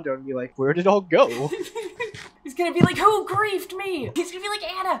go down there and be like, where did it all go? He's gonna be like, who griefed me? He's gonna be like,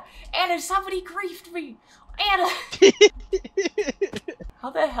 Anna! Anna, somebody griefed me! Anna! How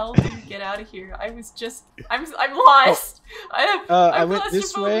the hell did we get out of here? I'm lost! Oh. I went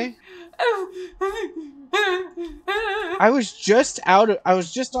this way. I was just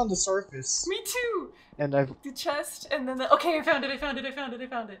on the surface. Me too! And I've... the chest, and then the... okay, I found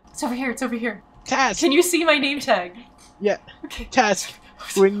it. It's over here. Task! Can you see my name tag? Yeah. Okay. Task,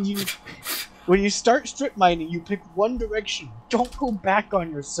 when you... When you start strip mining, you pick one direction. Don't go back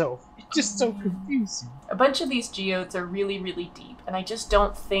on yourself. It's just so confusing. A bunch of these geodes are really, really deep, and I just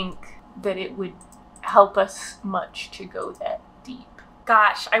don't think that it would help us much to go that deep.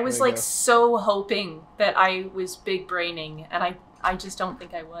 Gosh, I was like so hoping that I was big braining, and I just don't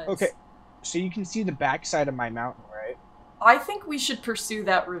think I was. Okay, so you can see the backside of my mountain, right? I think we should pursue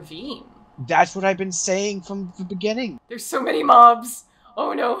that ravine. That's what I've been saying from the beginning. There's so many mobs.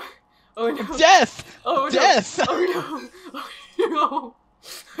 Oh no. Oh no. Death! Oh no. Death! Oh no. Oh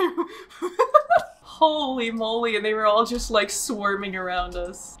no. Holy moly, and they were all just like swarming around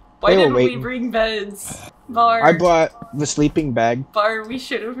us. Why didn't we bring beds? Bar. I bought the sleeping bag. Bar, we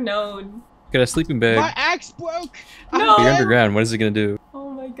should have known. Got a sleeping bag. My axe broke! No! You're underground, what is it gonna do?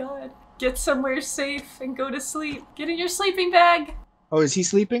 Oh my god. Get somewhere safe and go to sleep. Get in your sleeping bag. Oh, is he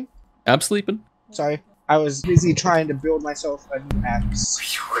sleeping? I'm sleeping. Sorry. I was busy trying to build myself a new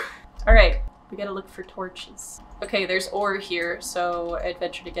axe. Alright, we gotta look for torches. Okay, there's ore here, so I'd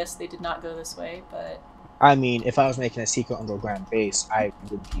venture to guess they did not go this way, but... I mean, if I was making a secret underground base, I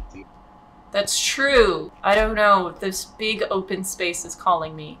would keep the... That's true! I don't know, this big open space is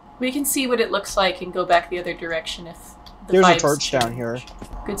calling me. We can see what it looks like and go back the other direction if the There's a vibes torch change. down here.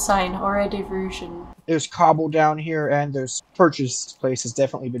 Good sign, or a diversion. There's cobble down here, and there's torches. This place has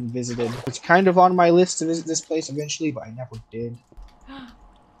definitely been visited. It's kind of on my list to visit this place eventually, but I never did.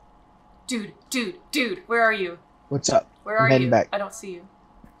 Dude, where are you? What's up? Where are Heading you? back. I don't see you.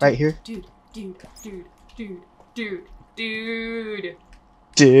 Right here? Dude. Dude.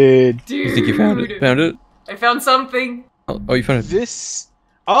 You think you found it? Found it? I found something. Oh, you found it. This...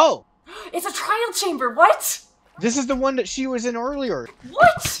 Oh! It's a trial chamber, what? This is the one that she was in earlier.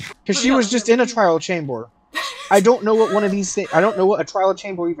 What? Because she was just in a trial chamber. I don't know what one of these things... I don't know what a trial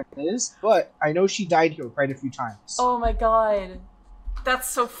chamber even is, but I know she died here quite a few times. Oh my god. That's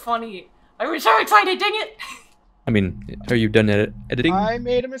so funny. I was so excited, dang it! I mean, are you done editing? I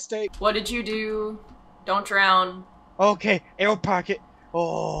made a mistake. What did you do? Don't drown. Okay, air pocket.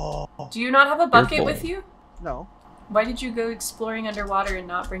 Oh. Do you not have a bucket Careful. with you? No. Why did you go exploring underwater and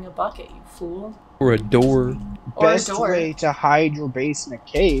not bring a bucket, you fool? Or a door? Or Best a door. way to hide your base in a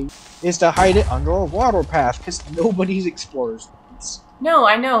cave is to hide it under a water path, because nobody's explores this. No,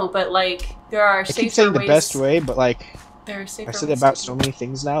 I know, but like, there are I safer keep saying the ways... best way, but like, There are safer I've said ways about to so do many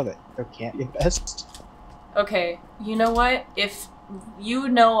things now that there can't be best. Okay, you know what? If you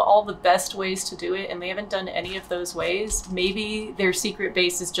know all the best ways to do it and they haven't done any of those ways, maybe their secret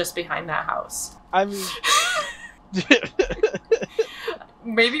base is just behind that house. I mean...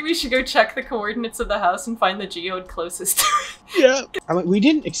 Maybe we should go check the coordinates of the house and find the geode closest to it. Yeah. I mean, we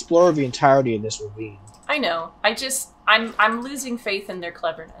didn't explore the entirety of this ravine. I know. I'm losing faith in their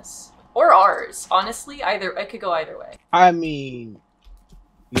cleverness. Or ours. Honestly, it could go either way. I mean...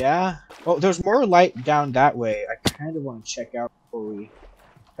 Yeah. Well, there's more light down that way. I kind of want to check out before we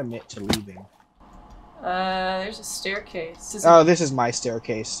commit to leaving. There's a staircase. Oh, this is my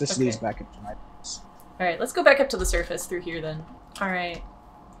staircase. This Okay. leads back up to my place. Alright, let's go back up to the surface through here then. Alright,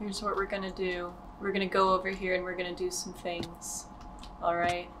 here's what we're gonna do. We're gonna go over here and we're gonna do some things.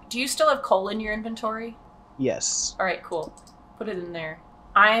 Alright. Do you still have coal in your inventory? Yes. Alright, cool. Put it in there.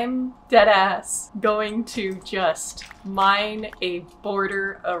 I'm deadass going to just mine a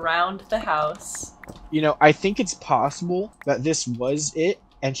border around the house. You know, I think it's possible that this was it,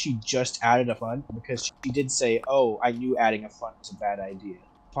 and she just added a fund, because she did say, oh, I knew adding a fund was a bad idea.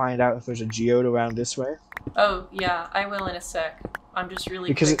 Find out if there's a geode around this way. Oh, yeah, I will in a sec. I'm just really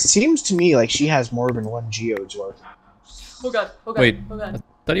Because quick. it seems to me like she has more than one geode's worth. Oh god, oh god, Wait, oh god. I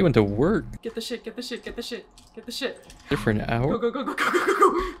thought he went to work. Get the shit, get the shit, get the shit, get the shit. There for an Go, hour? go, go, go, go, go, go,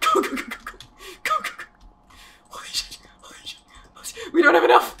 go, go, go, go, go, go, go, go. Holy shit, holy shit, holy shit. We don't have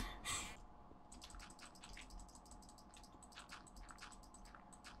enough.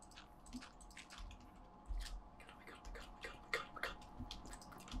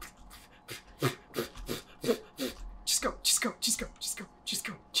 Just go, just go, just go, just go, just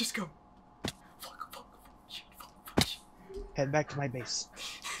go, just go. Fuck, fuck, shit, fuck, shit. Head back to my base.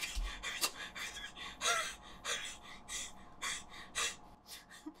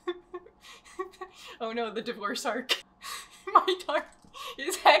 Oh no, the divorce arc. My heart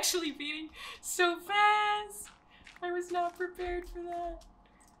is actually beating so fast. I was not prepared for that.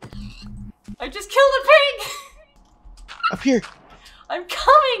 I just killed a pig! Up here! I'm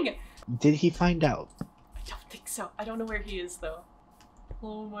coming! Did he find out? I don't think so. I don't know where he is though.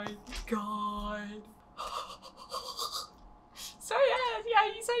 Oh my god. So yeah,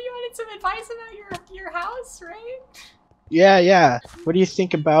 you said you wanted some advice about your house, right? Yeah. What do you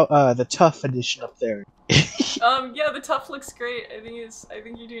think about the tough edition up there? Yeah, the tough looks great. I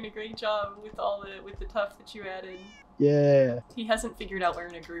think you're doing a great job with the tough that you added. Yeah. He hasn't figured out we're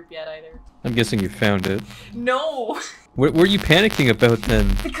in a group yet either. I'm guessing you found it. No! What were you panicking about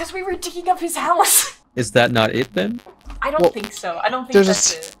then? Because we were digging up his house! Is that not it then? I don't think so. I don't think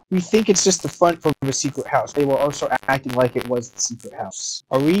that's it. We think it's just the front from a secret house. They were also acting like it was the secret house.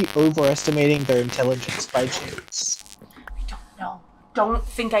 Are we overestimating their intelligence by chance? I don't know. Don't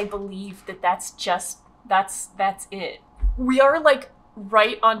think I believe that that's it. We are like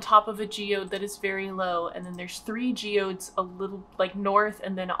right on top of a geode that is very low, and then there's 3 geodes a little like north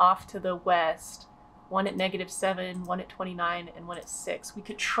and then off to the west. One at -7, one at 29, and one at 6. We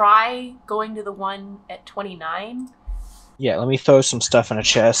could try going to the one at 29. Yeah, let me throw some stuff in a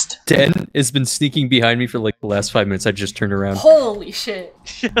chest. Den has been sneaking behind me for like the last 5 minutes. I just turned around. Holy shit.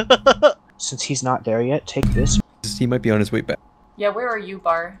 Since he's not there yet, take this. He might be on his way back. Yeah, where are you,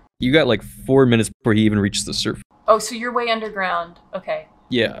 Bar? You got like 4 minutes before he even reaches the surface. Oh, so you're way underground. Okay.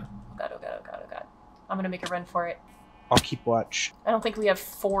 Yeah. Oh god. I'm gonna make a run for it. I'll keep watch. I don't think we have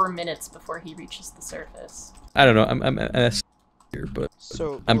 4 minutes before he reaches the surface. I don't know. I'm here, but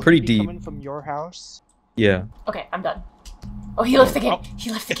So I'm pretty deep. Coming from your house? Yeah. Okay, I'm done. Oh, he left the game.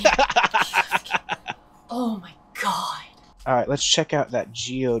 He left the game. Oh my god. Alright, let's check out that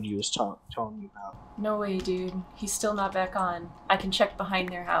geode you was telling me about. No way, dude. He's still not back on. I can check behind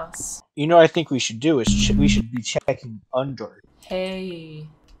their house. You know what I think we should do is we should be checking under. Hey.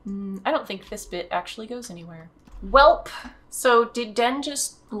 I don't think this bit actually goes anywhere. Welp. So did Den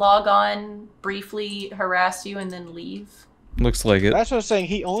just log on, briefly harass you, and then leave? Looks like it. That's what I was saying.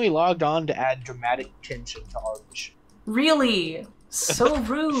 He only logged on to add dramatic tension to our mission. Really? So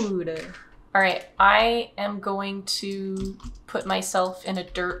rude. Alright, I am going to put myself in a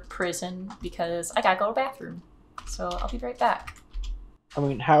dirt prison because I gotta go to the bathroom. So I'll be right back. I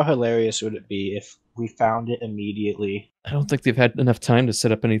mean, how hilarious would it be if we found it immediately? I don't think they've had enough time to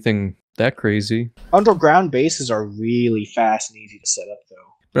set up anything that crazy. Underground bases are really fast and easy to set up, though.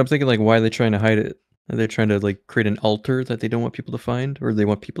 But I'm thinking, like, why are they trying to hide it? Are they trying to, like, create an altar that they don't want people to find? Or they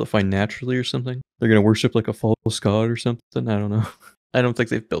want people to find naturally or something? They're gonna worship, like, a false god or something? I don't know. I don't think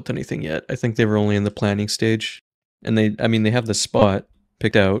they've built anything yet. I think they were only in the planning stage. And they have the spot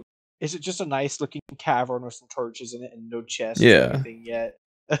picked out. Is it just a nice-looking cavern with some torches in it and no chest Yeah. or anything yet?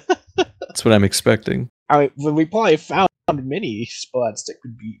 That's what I'm expecting. I mean, well, we probably found many spots that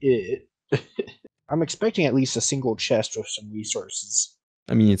could be it. I'm expecting at least a single chest with some resources.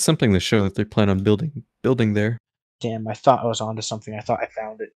 I mean, it's something to show that they plan on building there. Damn, I thought I was onto something. I thought I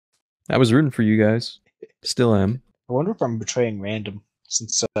found it. I was rooting for you guys. Still am. I wonder if I'm betraying Random,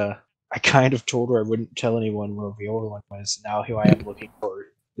 since I kind of told her I wouldn't tell anyone where the other one was. Now here I am looking for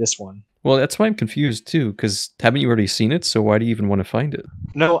this one. Well, that's why I'm confused too, because haven't you already seen it? So why do you even want to find it?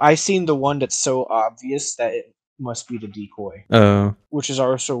 No, I seen the one that's so obvious that it must be the decoy. Which is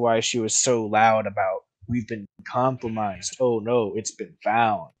also why she was so loud about, we've been compromised. Oh no, it's been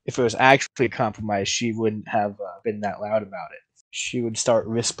found. If it was actually compromised, she wouldn't have been that loud about it. She would start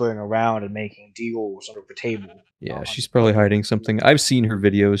whispering around and making deals under the table. Yeah, she's probably hiding something. I've seen her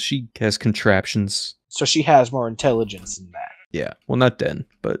videos. She has contraptions. So she has more intelligence than that. Yeah, well, not Den,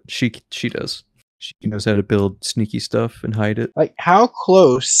 but she does. She knows how to build sneaky stuff and hide it. Like, how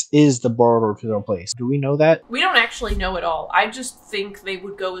close is the border to their place? Do we know that? We don't actually know at all. I just think they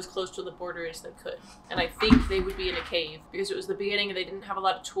would go as close to the border as they could. And I think they would be in a cave because it was the beginning and they didn't have a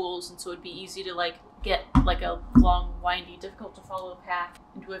lot of tools, and so it'd be easy to like get like a long, windy, difficult to follow path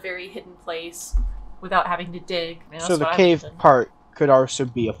into a very hidden place without having to dig. I mean, So the cave part could also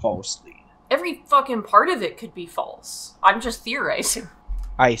be a false lead. Every fucking part of it could be false. I'm just theorizing.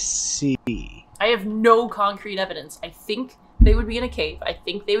 I see. I have no concrete evidence. I think they would be in a cave. I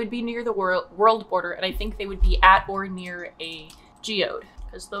think they would be near the world border, and I think they would be at or near a geode,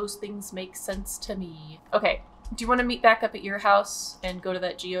 because those things make sense to me. Okay, do you want to meet back up at your house and go to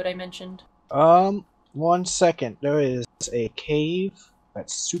that geode I mentioned? 1 second. There is a cave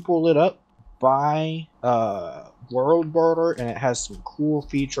that's super lit up by world border, and it has some cool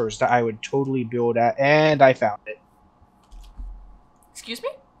features that I would totally build at, and I found it. Excuse me?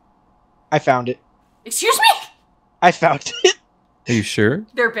 I found it. Excuse me? I found it. Are you sure?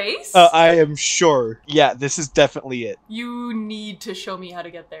 Their base? I am sure. Yeah, this is definitely it. You need to show me how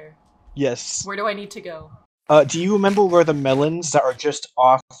to get there. Yes. Where do I need to go? Do you remember where the melons that are just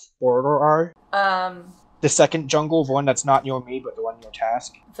off border are? The second jungle, the one that's not near me, but the one near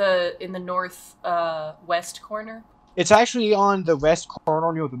Task? In the north west corner? It's actually on the west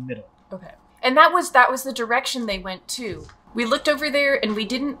corner near the middle. Okay. And that was the direction they went to. We looked over there and we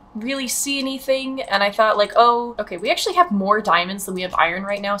didn't really see anything, and I thought like, oh, okay, we actually have more diamonds than we have iron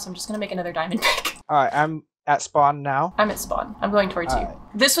right now, so I'm just gonna make another diamond pick. Alright, I'm at spawn now. I'm at spawn. I'm going towards you. Alright.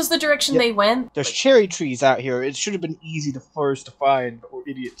 This was the direction Yep. they went. There's cherry trees out here. It should have been easy to find, but we're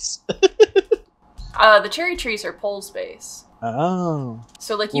idiots. The cherry trees are pole space. Oh.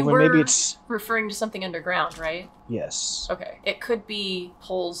 So like you Well, were then maybe it's... referring to something underground, right? Yes. Okay. It could be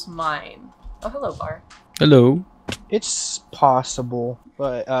Pole's mine. Oh, hello, Bar. Hello. It's possible,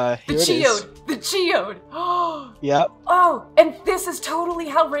 but The here it is. geode! The geode! Oh, Yep. and this is totally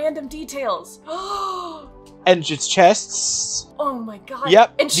how random details. Oh And just chests. my god.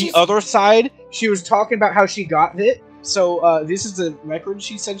 Yep. And The she's other side, she was talking about how she got it. So this is the record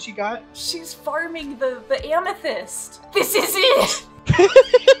she said she got. she's farming the amethyst. This is it!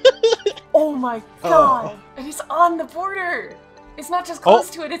 Oh my god. And it's on the border. It's not just close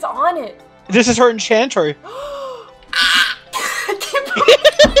to it, it's on it. This is her enchanter. I can't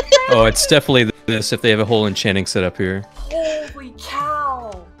believe Oh, it's definitely this if they have a whole enchanting setup here. Holy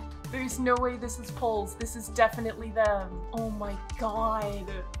cow! There's no way this is Poles. This is definitely them. Oh my god.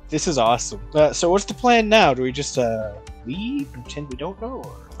 This is awesome. So what's the plan now? Do we just leave, pretend we don't know?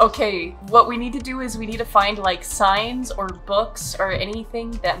 Or... Okay, what we need to do is we need to find like signs or books or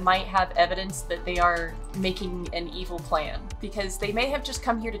anything that might have evidence that they are making an evil plan. Because they may have just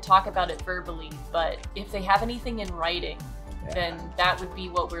come here to talk about it verbally, but if they have anything in writing, then that would be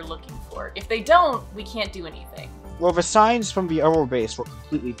what we're looking for. If they don't, we can't do anything. Well, the signs from the other base were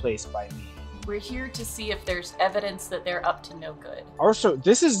completely placed by me. We're here to see if there's evidence that they're up to no good. Also,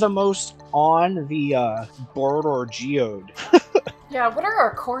 this is the most on the border geode. Yeah, what are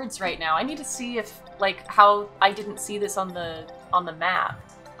our chords right now? I need to see if, like, how I didn't see this on the map.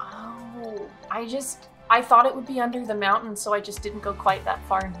 Oh, I thought it would be under the mountain, so I just didn't go quite that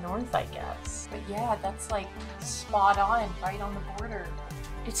far north, I guess. But yeah, that's like spot on, right on the border.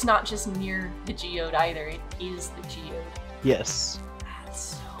 It's not just near the geode either, it is the geode. Yes.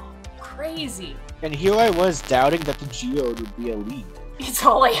 That's so crazy. And here I was doubting that the geode would be a lead. It's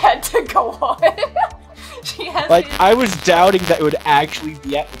all I had to go on. She has I was doubting that it would actually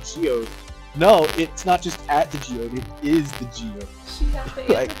be at the geode. No, it's not just at the geode, it is the geode. She had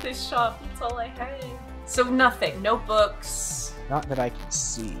the amethyst shop, that's all I had. So nothing, no books. Not that I can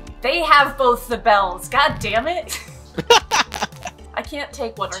see. They have both the bells, god damn it! I can't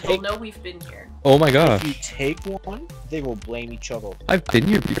take one or they'll know we've been here. Oh my gosh. If you take one, they will blame each other. I've been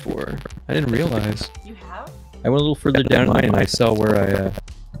here before. I didn't realize. You have? I went a little further down mine and I saw where I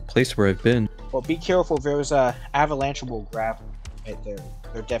place where I've been. Well, be careful. There's a avalancheable gravel right there.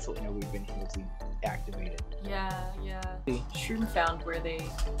 They'll definitely know we've been here if we activate it. Yeah. Shroom found where they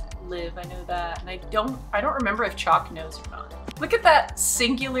live. I know that, and I don't remember if Chalk knows or not. Look at that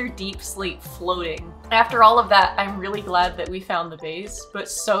singular deep slate floating. After all of that, I'm really glad that we found the base, but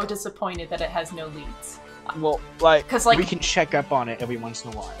so disappointed that it has no leads. Well, because like we can check up on it every once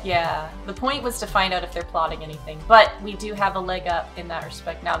in a while. Yeah, the point was to find out if they're plotting anything, but we do have a leg up in that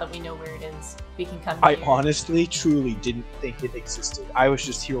respect now that we know where it is. We can come I here. honestly, truly didn't think it existed. I was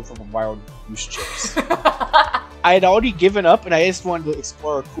just here for the wild goose chase. I had already given up and I just wanted to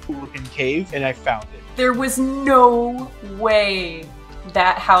explore a cool looking cave and I found it. There was no way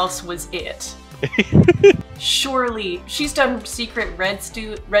that house was it. Surely. She's done secret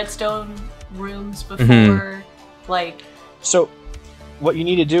redstone rooms before. Like. So, what you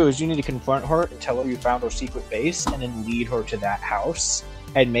need to do is you need to confront her and tell her you found her secret base and then lead her to that house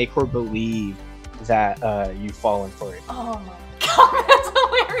and make her believe that you've fallen for it. Oh my god, that's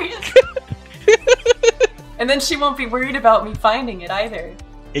hilarious! And then she won't be worried about me finding it either.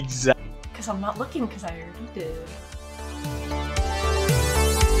 Exactly. Because I'm not looking, because I already did.